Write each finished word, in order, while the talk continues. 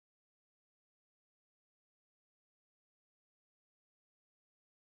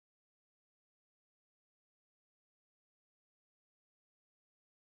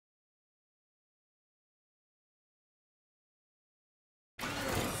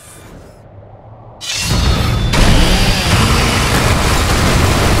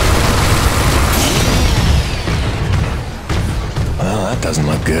doesn't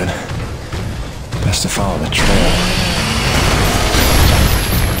look good. Best to follow the trail.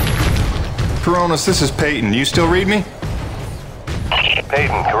 Coronas, this is Peyton. You still read me?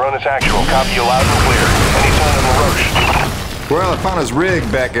 Peyton, Coronas Actual. Copy you loud and clear. Any sign of LaRoche? Well, I found his rig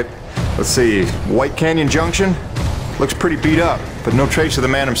back at, let's see, White Canyon Junction. Looks pretty beat up, but no trace of the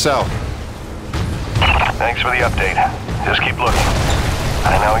man himself. Thanks for the update. Just keep looking.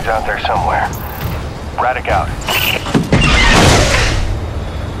 I know he's out there somewhere. Radek out.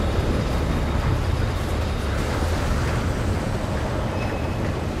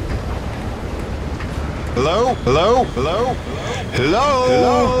 Hello? Hello? Hello? Hello?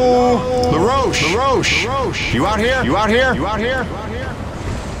 Hello? LaRoche! LaRoche! LaRoche! You out here? You out here? You out here?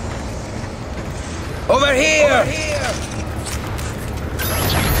 Over here! Over here!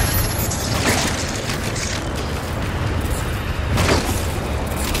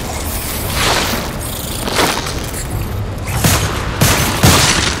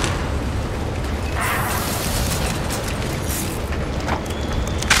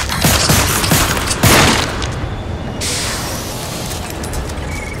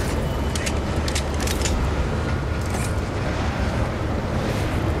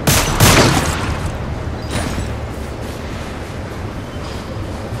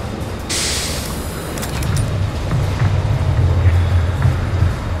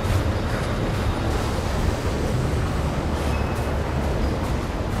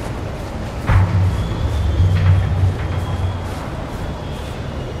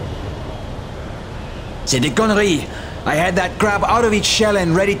 C'est des conneries. I had that crab out of its shell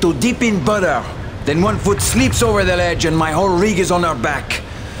and ready to dip in butter. Then one foot slips over the ledge and my whole rig is on her back.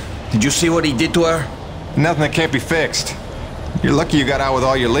 Did you see what he did to her? Nothing that can't be fixed. You're lucky you got out with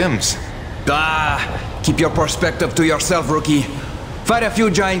all your limbs. Ah, keep your perspective to yourself, rookie. Fight a few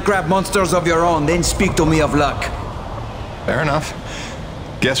giant crab monsters of your own, then speak to me of luck. Fair enough.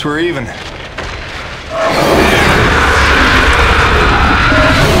 Guess we're even.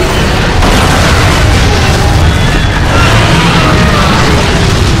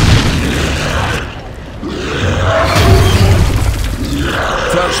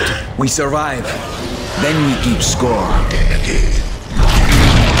 First, we survive. Then we keep score.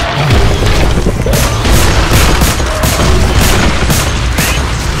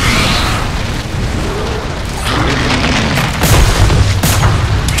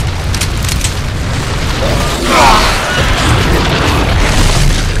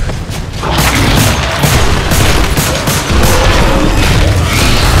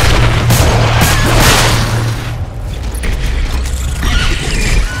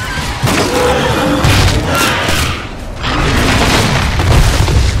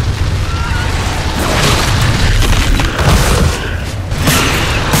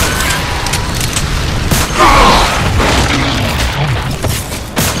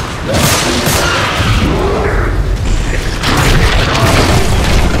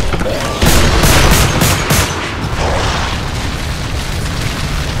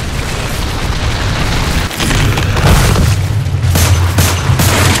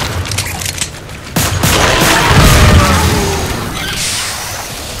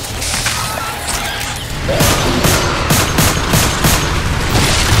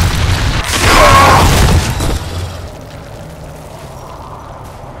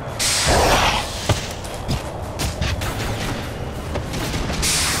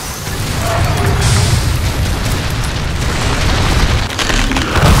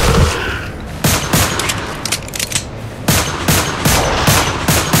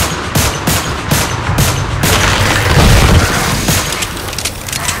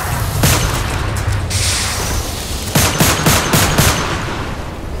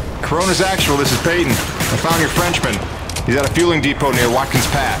 Coronas Actual, this is Peyton. I found your Frenchman. He's at a fueling depot near Watkins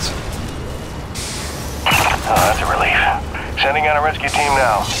Pass. Oh, that's a relief. Sending out a rescue team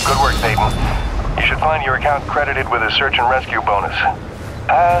now. Good work, Peyton. You should find your account credited with a search and rescue bonus.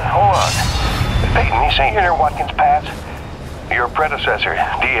 Hold on. Peyton, you say you're near Watkins Pass? Your predecessor,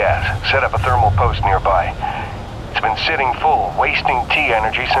 Diaz, set up a thermal post nearby. It's been sitting full, wasting T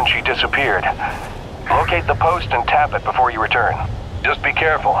energy since she disappeared. Locate the post and tap it before you return. Just be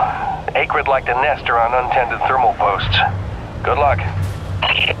careful. Acrid like to nest around untended thermal posts. Good luck.